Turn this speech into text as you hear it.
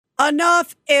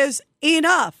Enough is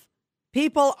enough.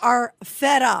 People are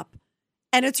fed up.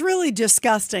 And it's really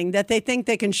disgusting that they think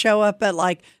they can show up at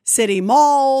like city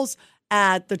malls,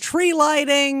 at the tree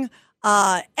lighting,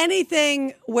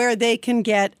 anything where they can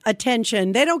get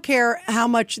attention. They don't care how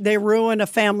much they ruin a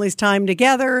family's time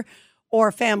together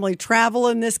or family travel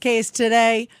in this case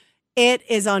today. It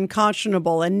is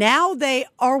unconscionable. And now they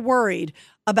are worried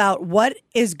about what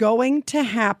is going to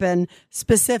happen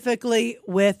specifically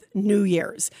with New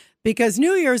Year's. Because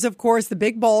New Year's, of course, the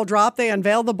big ball drop. They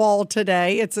unveiled the ball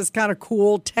today. It's this kind of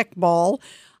cool tech ball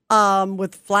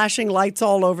with flashing lights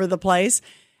all over the place.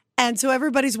 And so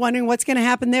everybody's wondering what's going to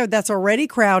happen there. That's already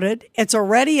crowded. It's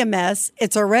already a mess.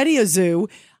 It's already a zoo.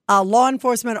 Law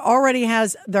enforcement already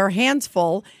has their hands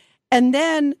full. And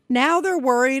then now they're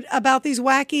worried about these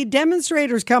wacky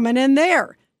demonstrators coming in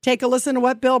there. Take a listen to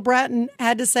what Bill Bratton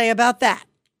had to say about that.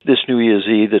 This New Year's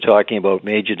Eve, they're talking about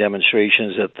major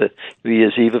demonstrations at the New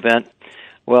Year's Eve event.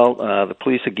 Well, the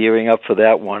police are gearing up for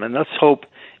that one. And let's hope,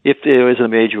 if there is a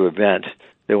major event,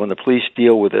 that when the police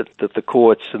deal with it, that the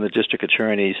courts and the district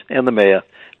attorneys and the mayor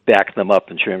back them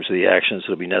up in terms of the actions that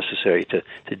will be necessary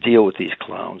to deal with these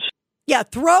clowns. Yeah,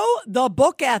 throw the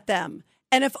book at them.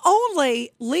 And if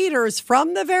only leaders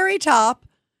from the very top,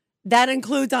 that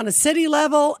includes on a city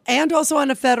level and also on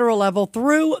a federal level,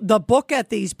 threw the book at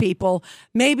these people,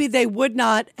 maybe they would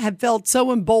not have felt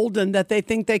so emboldened that they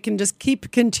think they can just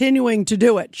keep continuing to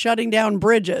do it, shutting down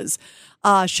bridges,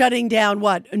 shutting down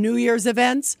New Year's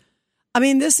events. I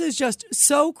mean, this is just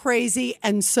so crazy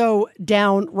and so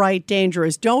downright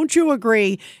dangerous. Don't you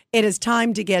agree? It is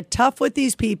time to get tough with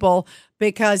these people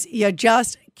because you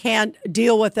just can't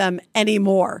deal with them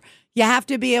anymore. You have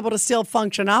to be able to still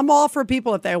function. I'm all for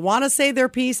people if they want to say their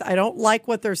piece. I don't like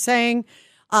what they're saying.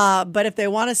 But if they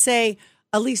want to say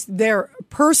at least their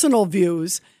personal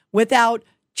views without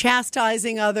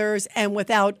chastising others and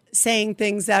without saying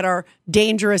things that are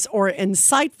dangerous or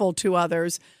insightful to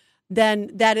others, then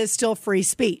that is still free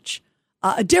speech.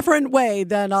 A different way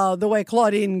than the way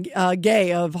Claudine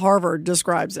Gay of Harvard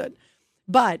describes it.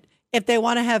 But if they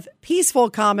want to have peaceful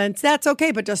comments, that's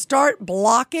okay. But to start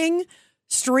blocking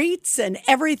streets and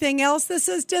everything else, this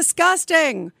is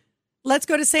disgusting. Let's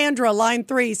go to Sandra, line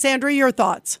 3. Sandra, your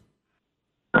thoughts.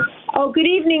 Oh, good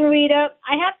evening, Rita.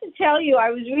 I have to tell you, I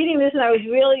was reading this and I was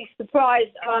really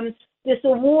surprised. This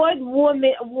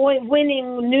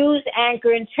award-winning news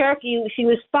anchor in Turkey, she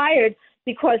was fired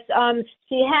because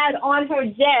she had on her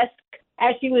desk,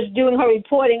 as she was doing her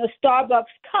reporting, a Starbucks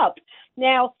cup.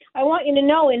 Now, I want you to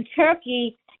know, in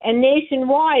Turkey and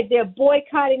nationwide, they're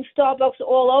boycotting Starbucks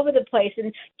all over the place,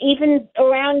 and even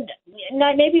around,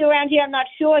 maybe around here, I'm not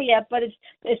sure yet, but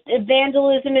it's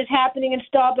vandalism is happening in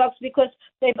Starbucks because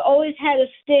they've always had a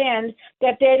stand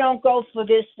that they don't go for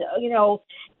this,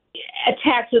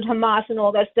 attacks with Hamas and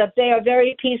all that stuff. They are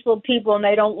very peaceful people, and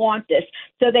they don't want this.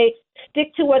 So they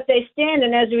stick to what they stand,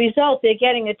 and as a result, they're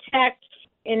getting attacked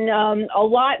in a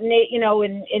lot,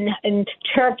 in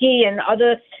Turkey and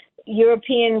other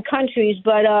European countries.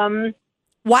 But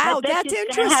wow, that's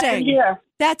interesting.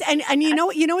 That's and you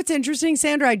know what's interesting,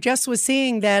 Sandra? I just was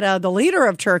seeing that the leader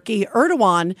of Turkey,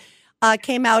 Erdogan,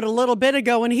 came out a little bit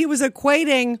ago, and he was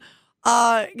equating,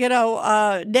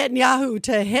 Netanyahu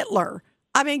to Hitler.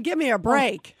 I mean, give me a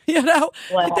break. Wow.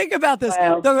 Think about this.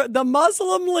 Wow. The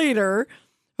Muslim leader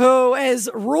who has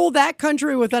ruled that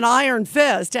country with an iron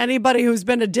fist. Anybody who's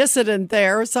been a dissident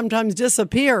there sometimes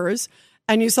disappears.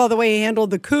 And you saw the way he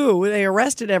handled the coup. They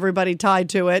arrested everybody tied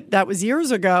to it. That was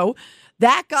years ago.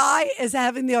 That guy is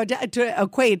having the audacity to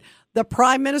equate the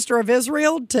prime minister of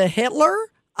Israel to Hitler.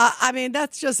 I mean,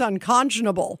 that's just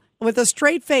unconscionable. With a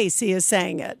straight face, he is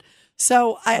saying it.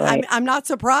 So I'm not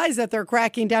surprised that they're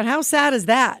cracking down. How sad is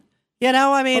that?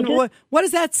 What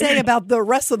does that say about the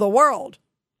rest of the world?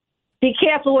 Be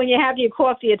careful when you have your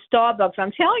coffee at Starbucks.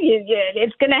 I'm telling you,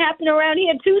 it's going to happen around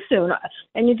here too soon.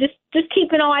 And you just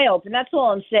keep an eye open. That's all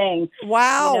I'm saying.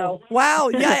 Wow. Wow.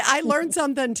 Yeah, I learned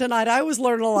something tonight. I was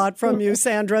learning a lot from you,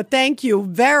 Sandra. Thank you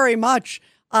very much.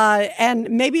 And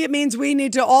maybe it means we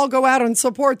need to all go out and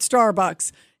support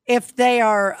Starbucks if they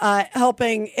are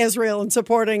helping Israel and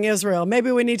supporting Israel.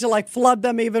 Maybe we need to flood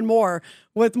them even more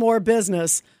with more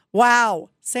business. Wow.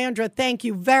 Sandra, thank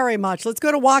you very much. Let's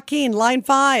go to Joaquin, line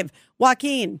 5.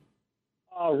 Joaquin.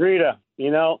 Oh, Rita,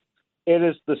 it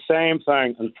is the same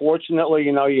thing. Unfortunately,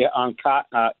 on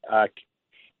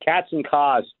Cats and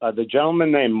Cause, the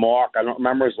gentleman named Mark, I don't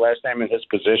remember his last name and his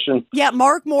position. Yeah,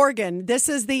 Mark Morgan. This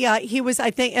is he was,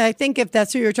 I think if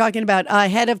that's who you're talking about,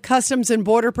 head of Customs and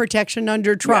Border Protection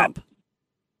under Trump.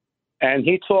 Yeah. And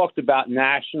he talked about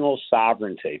national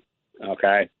sovereignty,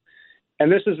 okay?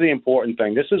 And this is the important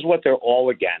thing. This is what they're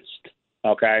all against.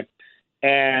 Okay.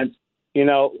 And,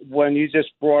 when you just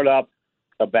brought up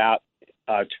about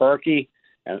Turkey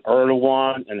and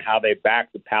Erdogan and how they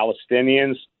back the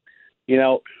Palestinians,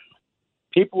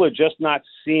 people are just not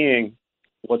seeing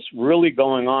what's really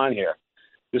going on here.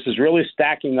 This is really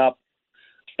stacking up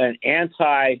an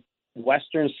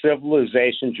anti-Western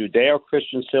civilization,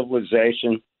 Judeo-Christian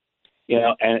civilization,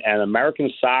 and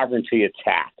American sovereignty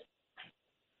attack.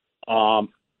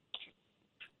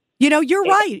 You're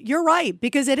right. You're right,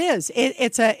 because it is.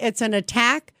 It's an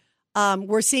attack.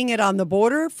 We're seeing it on the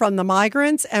border from the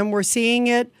migrants, and we're seeing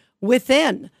it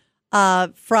within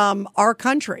from our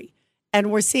country. And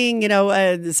we're seeing,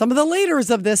 some of the leaders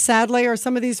of this, sadly, are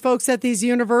some of these folks at these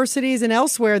universities and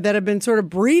elsewhere that have been sort of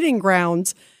breeding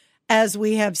grounds, as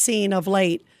we have seen of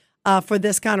late, for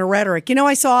this kind of rhetoric.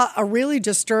 I saw a really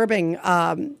disturbing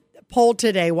poll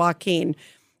today, Joaquin,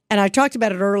 and I talked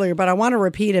about it earlier, but I want to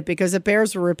repeat it because it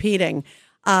bears repeating.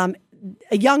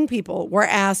 Young people were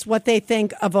asked what they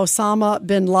think of Osama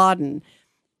bin Laden,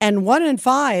 and 1 in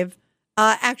 5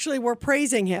 actually were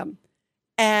praising him.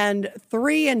 And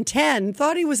 3 in 10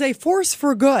 thought he was a force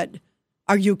for good.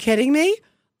 Are you kidding me?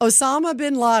 Osama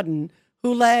bin Laden,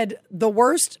 who led the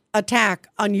worst attack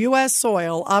on U.S.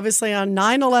 soil, obviously on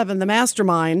 9/11, the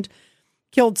mastermind,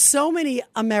 killed so many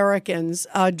Americans,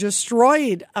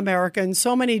 destroyed America in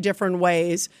so many different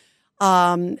ways,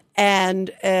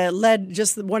 and led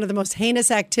just one of the most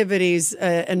heinous activities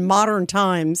in modern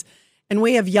times. And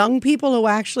we have young people who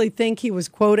actually think he was,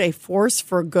 quote, a force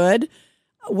for good.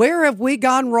 Where have we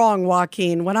gone wrong,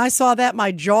 Joaquin? When I saw that,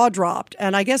 my jaw dropped.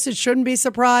 And I guess it shouldn't be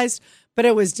surprised, but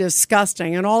it was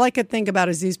disgusting. And all I could think about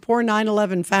is these poor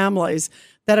 9/11 families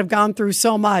that have gone through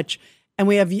so much. And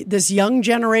we have this young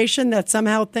generation that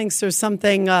somehow thinks there's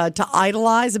something to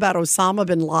idolize about Osama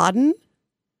bin Laden.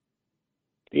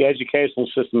 The educational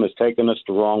system has taken us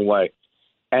the wrong way.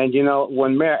 And,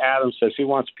 when Mayor Adams says he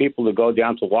wants people to go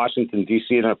down to Washington,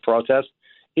 D.C. in a protest,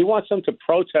 he wants them to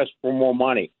protest for more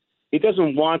money. He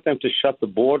doesn't want them to shut the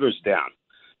borders down,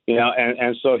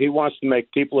 and so he wants to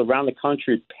make people around the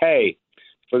country pay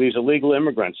for these illegal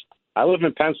immigrants. I live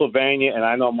in Pennsylvania, and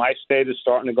I know my state is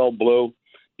starting to go blue,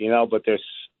 but there's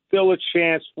still a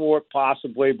chance for it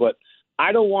possibly. But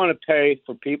I don't want to pay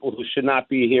for people who should not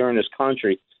be here in this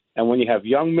country. And when you have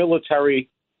young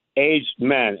military-aged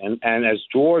men, and as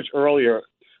George earlier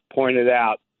pointed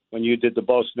out when you did the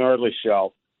Bo Snerdley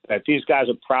show, that these guys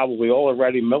are probably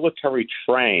already military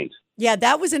trained. Yeah,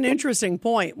 that was an interesting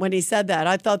point when he said that.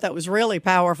 I thought that was really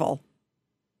powerful.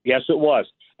 Yes, it was.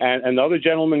 And another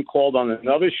gentleman called on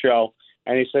another show,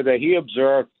 and he said that he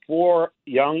observed 4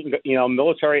 young,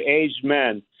 military-aged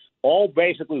men, all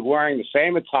basically wearing the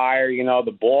same attire,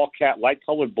 the ball cap,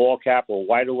 light-colored ball cap or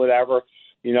white or whatever,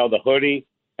 the hoodie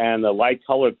and the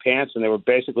light-colored pants, and they were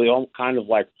basically all kind of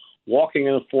like walking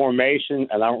in a formation,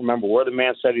 and I don't remember where the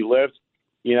man said he lived.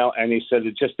 And he said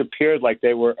it just appeared like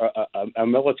they were a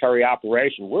military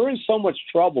operation. We're in so much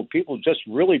trouble. People just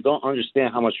really don't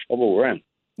understand how much trouble we're in.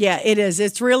 Yeah, it is.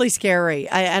 It's really scary.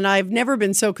 And I've never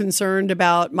been so concerned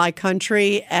about my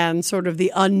country and sort of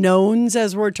the unknowns,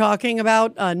 as we're talking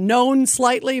about, known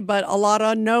slightly, but a lot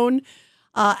unknown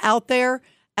out there,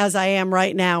 as I am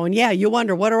right now. And yeah, you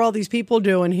wonder, what are all these people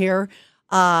doing here?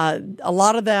 A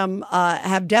lot of them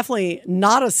have definitely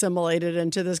not assimilated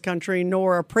into this country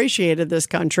nor appreciated this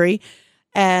country.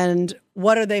 And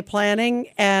what are they planning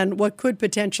and what could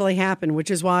potentially happen,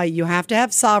 which is why you have to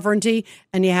have sovereignty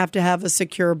and you have to have a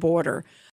secure border.